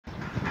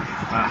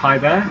Hi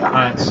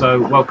there.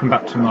 So welcome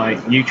back to my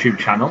YouTube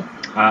channel.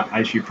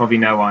 As you probably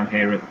know, I'm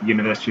here at the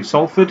University of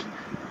Salford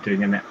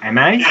doing an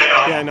MA.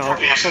 Yeah, no, I'll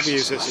probably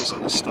use this as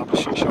an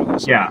establishing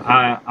shot.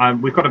 Yeah,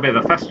 we've got a bit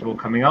of a festival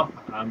coming up,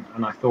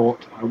 and I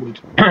thought I would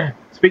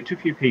speak to a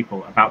few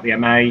people about the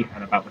MA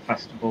and about the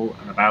festival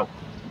and about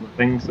some of the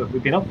things that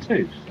we've been up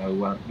to.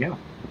 So yeah,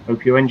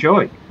 hope you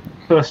enjoy.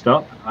 First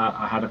up,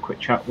 I had a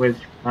quick chat with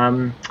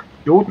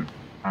Jordan.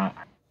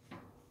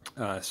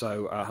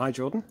 Hi,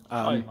 Jordan.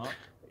 Hi, Mark.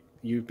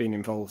 You've been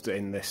involved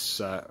in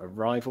this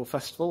Arrival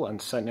Festival and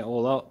setting it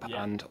all up,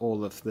 Yeah. and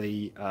all of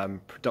the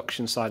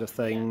production side of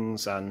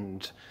things,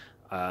 and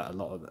a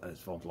lot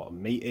of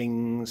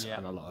meetings, Yeah.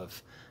 and a lot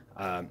of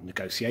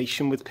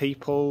negotiation with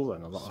people,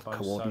 and a lot of Suppose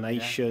so,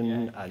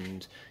 coordination. yeah.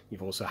 And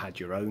you've also had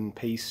your own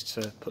piece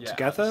to put Yeah, at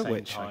together, the same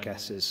which I time,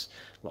 guess is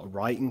a lot of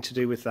writing to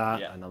do with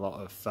that, Yeah. and a lot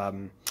of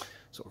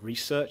sort of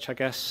research, I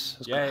guess,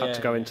 has Yeah, had yeah,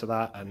 to go yeah. into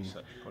that. And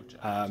Research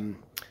project.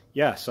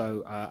 yeah,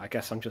 so I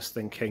guess I'm just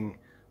thinking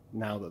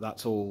now that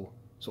that's all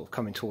sort of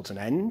coming towards an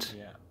end.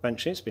 Yeah.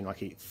 Eventually, it's been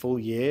like a full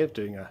year of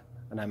doing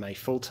an MA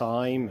full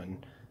time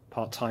and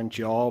part-time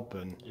job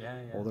and Yeah.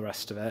 all the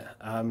rest of it.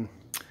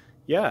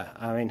 Yeah,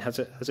 I mean, has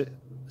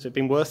it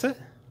been worth it?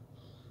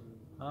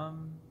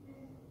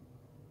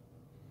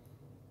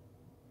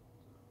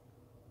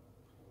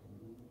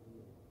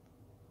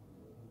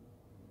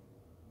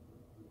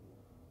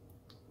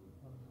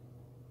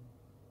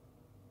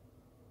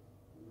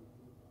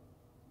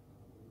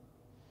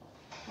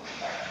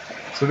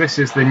 So this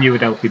is the New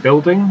Adelphi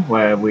building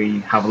where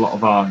we have a lot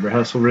of our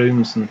rehearsal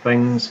rooms and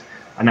things.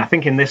 And I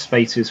think in this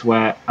space is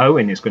where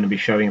Owen is going to be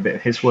showing a bit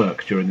of his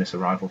work during this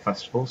Arrival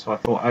Festival. So I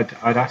thought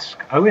I'd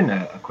ask Owen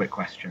a quick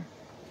question.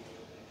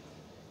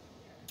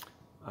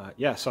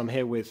 Yeah, so I'm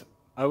here with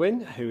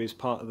Owen, who is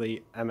part of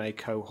the MA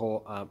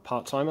cohort,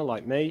 part-timer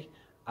like me,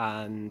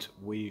 and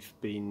we've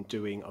been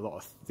doing a lot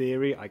of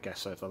theory, I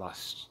guess, over the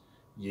last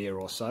year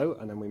or so,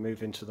 and then we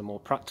move into the more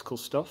practical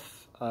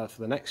stuff for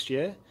the next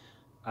year.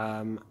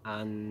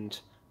 And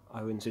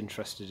Owen's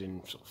interested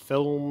in sort of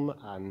film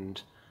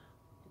and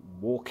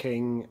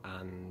walking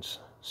and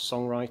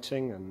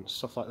songwriting and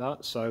stuff like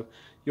that. So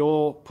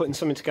you're putting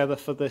something together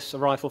for this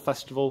Arrival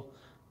Festival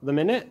at the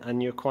minute,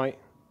 and you're quite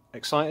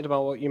excited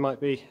about what you might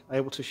be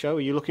able to show.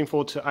 Are you looking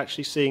forward to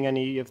actually seeing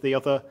any of the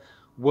other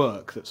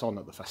work that's on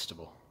at the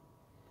festival?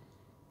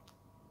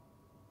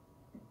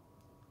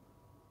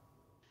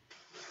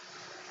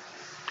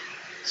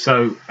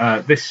 So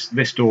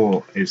this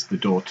door is the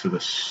door to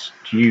the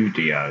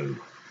studio,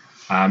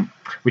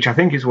 which I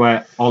think is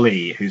where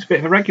Ollie, who's a bit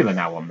of a regular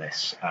now on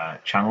this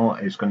channel,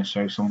 is going to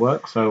show some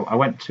work. So I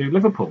went to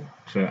Liverpool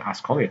to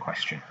ask Ollie a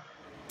question.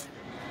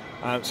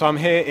 So I'm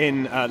here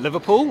in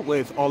Liverpool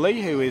with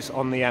Ollie, who is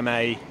on the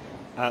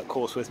MA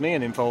course with me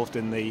and involved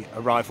in the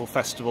Arrival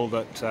Festival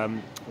that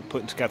we're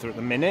putting together at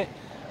the minute.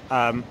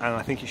 And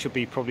I think he should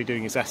be probably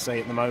doing his essay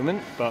at the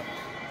moment, but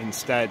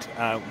instead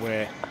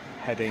we're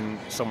heading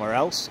somewhere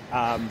else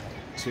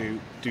to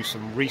do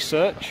some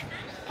research.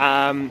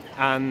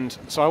 And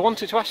so I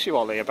wanted to ask you,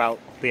 Ollie, about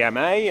the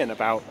MA and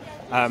about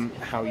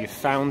how you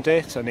found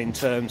it, and in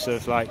terms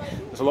of, like,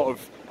 there's a lot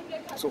of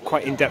sort of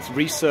quite in-depth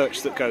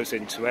research that goes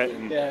into it,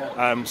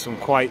 and some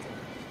quite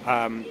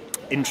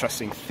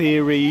interesting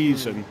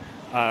theories, and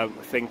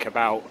think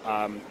about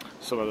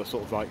some of the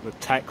sort of like the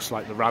texts,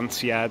 like the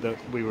Rancière that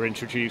we were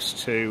introduced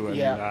to,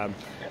 and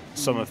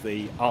some of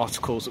the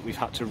articles that we've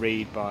had to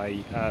read by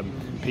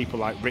people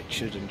like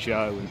Richard and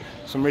Joe, and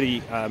some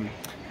really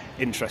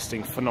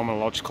interesting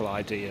phenomenological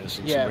ideas,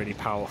 and some really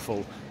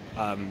powerful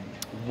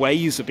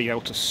ways of being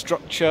able to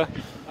structure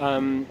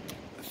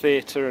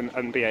theatre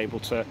and be able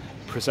to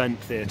present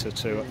theatre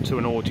to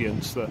an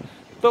audience that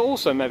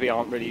also maybe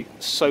aren't really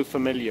so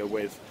familiar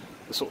with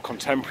the sort of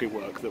contemporary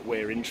work that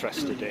we're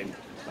interested in,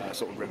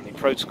 sort of Rimini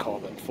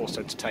Protocol and Forced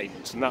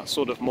Entertainment, and that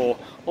sort of more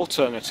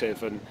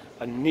alternative and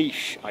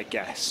niche, I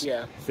guess,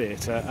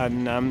 theatre.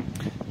 And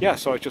yeah,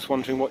 so I was just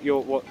wondering what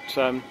your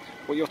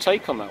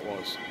take on that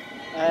was.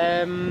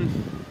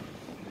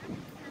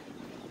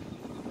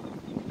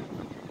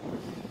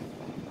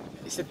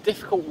 It's a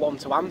difficult one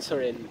to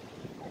answer in.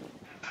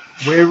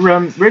 We're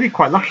really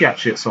quite lucky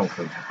actually at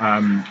Salford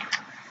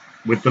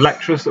with the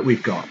lecturers that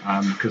we've got,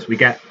 because we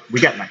get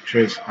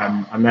lecturers,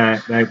 and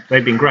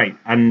they've been great.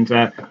 And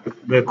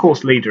the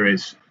course leader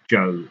is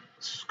Joe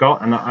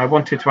Scott, and I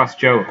wanted to ask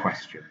Joe a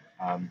question.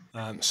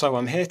 So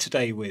I'm here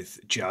today with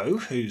Joe,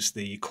 who's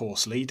the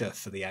course leader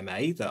for the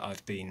MA that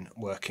I've been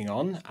working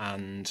on,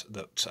 and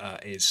that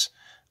is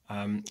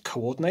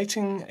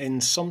coordinating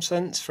in some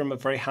sense from a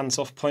very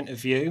hands-off point of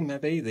view,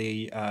 maybe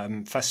the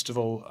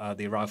festival,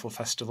 the Arrival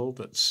Festival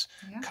that's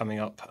coming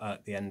up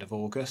at the end of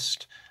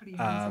August.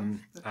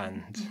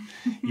 And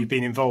you've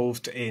been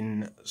involved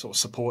in sort of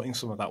supporting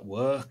some of that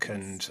work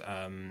and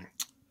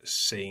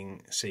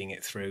seeing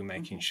it through,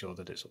 making sure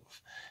that it sort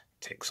of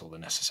ticks all the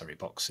necessary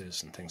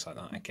boxes and things like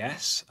that, I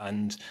guess.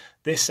 And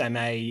this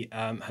MA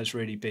has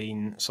really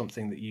been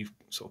something that you've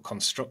sort of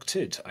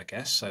constructed, I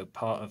guess. So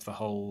part of the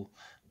whole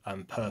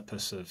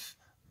purpose of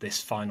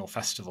this final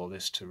festival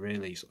is to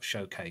really sort of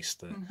showcase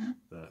the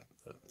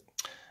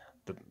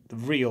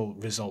real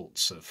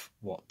results of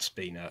what's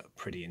been a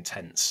pretty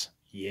intense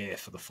year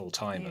for the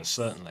full-timers,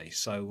 certainly.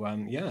 So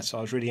so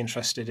I was really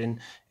interested in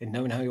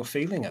knowing how you're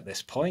feeling at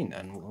this point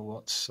and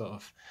what sort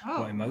of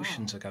what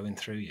emotions are going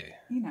through you.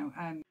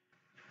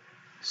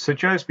 So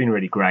Jo's been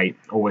really great,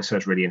 always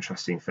says really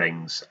interesting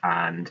things,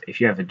 and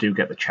if you ever do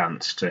get the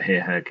chance to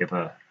hear her give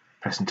a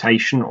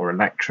presentation or a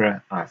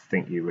lecture, I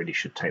think you really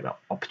should take that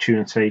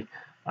opportunity.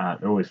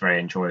 They're always very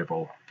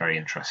enjoyable, very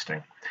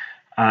interesting.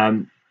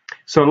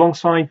 So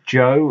alongside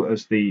Jo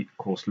as the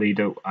course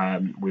leader,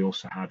 we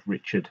also had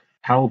Richard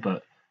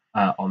Talbot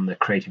on the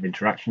Creative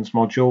Interactions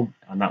module,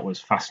 and that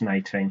was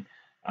fascinating,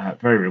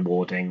 very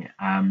rewarding.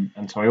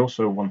 And so I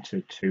also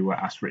wanted to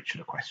ask Richard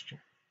a question.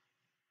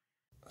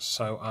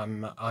 So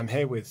I'm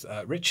here with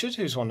Richard,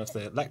 who's one of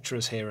the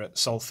lecturers here at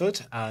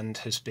Salford and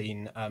has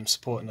been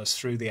supporting us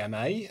through the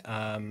MA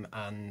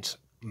and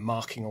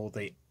marking all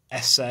the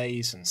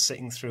essays and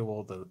sitting through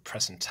all the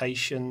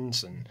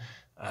presentations and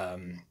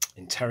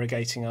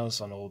interrogating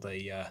us on all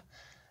the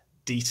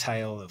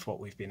detail of what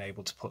we've been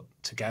able to put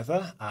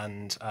together.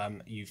 And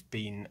you've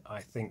been,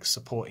 I think,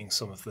 supporting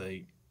some of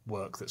the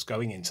work that's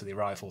going into the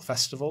Arrival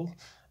Festival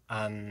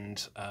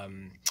and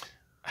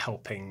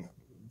helping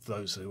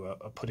those who are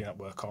putting that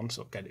work on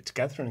sort of get it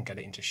together and get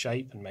it into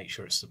shape and make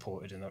sure it's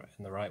supported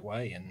in the right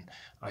way. And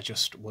I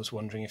just was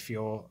wondering if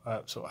you're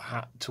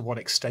to what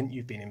extent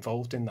you've been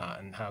involved in that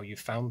and how you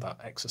found that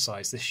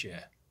exercise this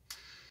year.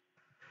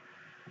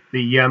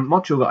 The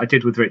module that I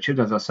did with Richard,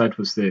 as I said,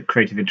 was the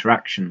Creative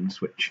Interactions,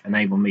 which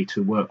enabled me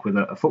to work with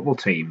a football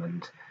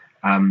team,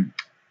 and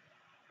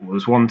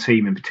was one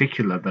team in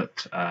particular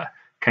that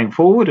came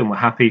forward and were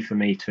happy for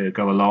me to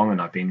go along,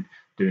 and I've been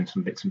doing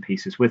some bits and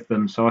pieces with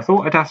them. So I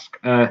thought I'd ask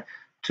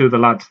two of the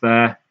lads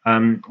there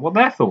what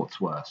their thoughts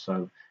were.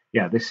 So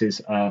yeah, this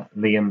is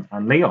Liam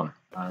and Leon.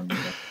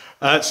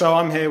 So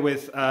I'm here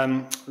with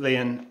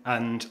Liam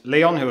and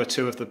Leon, who are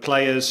two of the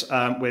players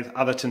with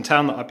Atherton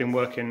Town that I've been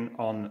working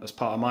on as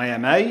part of my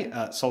MA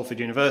at Salford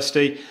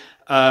University,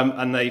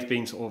 and they've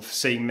been sort of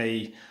seeing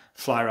me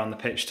fly around the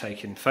pitch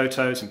taking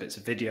photos and bits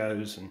of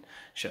videos and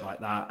shit like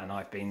that, and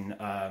I've been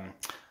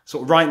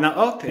sort of writing that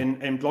up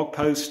in blog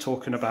posts,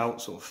 talking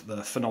about sort of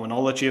the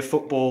phenomenology of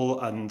football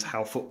and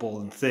how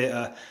football and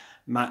theatre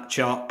match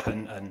up,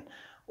 and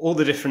all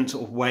the different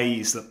sort of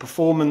ways that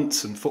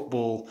performance and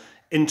football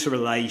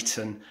interrelate.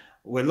 And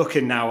we're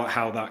looking now at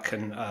how that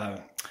can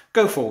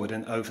go forward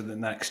and over the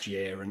next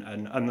year,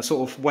 and the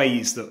sort of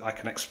ways that I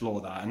can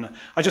explore that. And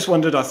I just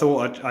wondered, I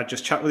thought I'd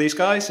just chat with these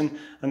guys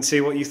and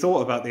see what you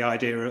thought about the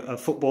idea of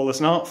football as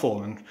an art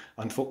form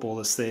and football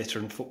as theatre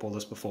and football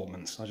as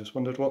performance. I just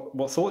wondered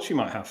what thoughts you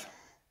might have.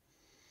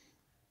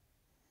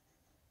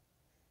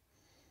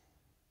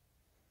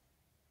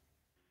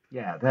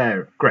 Yeah,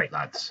 they're great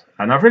lads,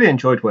 and I've really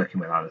enjoyed working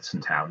with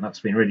Atherton Town. That's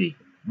been really,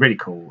 really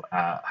cool.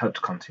 Hope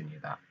to continue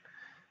that.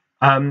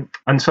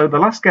 And so the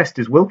last guest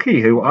is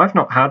Wilkie, who I've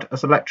not had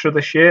as a lecturer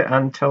this year,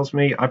 and tells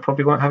me I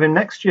probably won't have him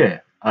next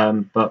year.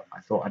 But I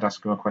thought I'd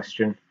ask him a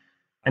question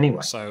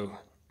anyway. So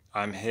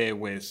I'm here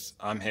with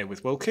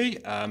Wilkie,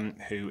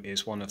 who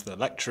is one of the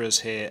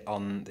lecturers here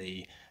on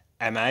the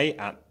MA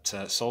at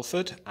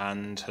Salford,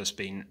 and has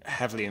been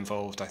heavily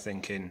involved, I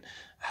think, in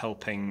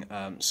helping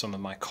some of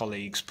my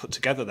colleagues put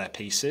together their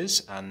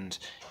pieces and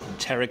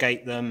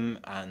interrogate them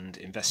and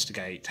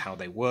investigate how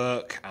they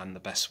work and the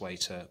best way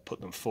to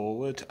put them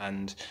forward,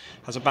 and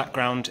has a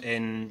background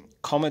in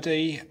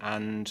comedy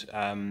and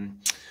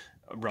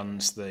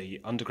runs the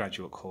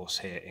undergraduate course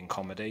here in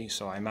comedy.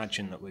 So I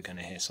imagine that we're going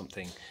to hear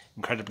something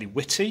incredibly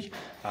witty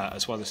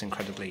as well as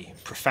incredibly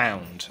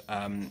profound.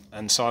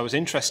 And so I was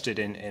interested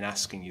in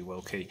asking you,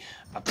 Wilkie,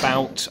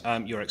 about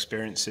your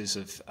experiences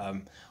of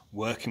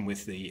working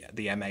with the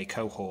MA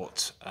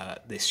cohort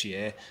this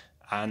year,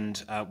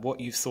 and what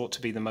you've thought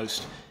to be the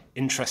most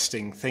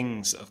interesting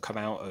things that have come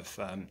out of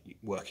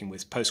working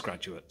with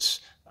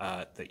postgraduates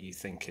that you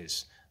think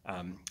is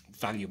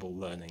valuable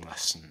learning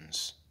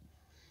lessons.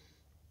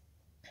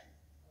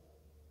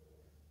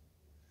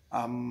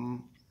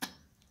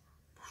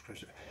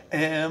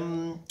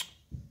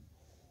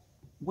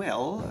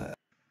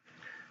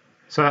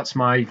 So that's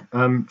my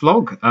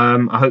vlog.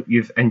 I hope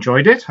you've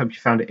enjoyed it. Hope you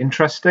found it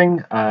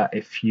interesting.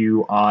 If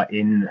you are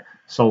in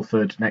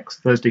Salford next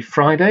Thursday,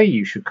 Friday,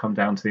 you should come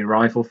down to the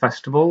Arrival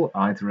Festival,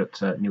 either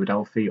at New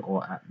Adelphi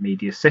or at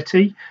Media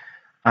City.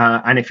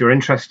 And if you're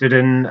interested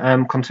in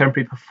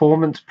contemporary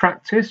performance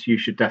practice, you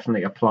should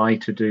definitely apply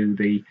to do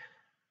the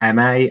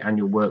MA, and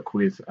you'll work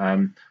with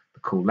the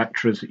cool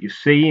lecturers that you've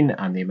seen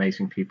and the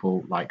amazing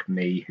people like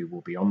me who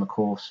will be on the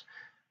course.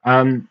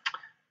 And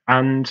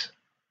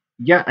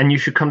you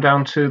should come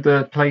down to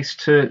the place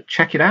to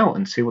check it out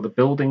and see what the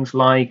building's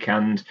like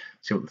and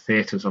see what the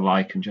theatres are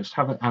like, and just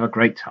have a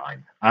great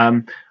time.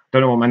 Don't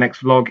know what my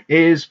next vlog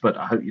is, but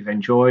I hope you've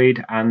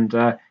enjoyed, and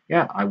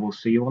I will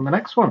see you on the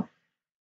next one.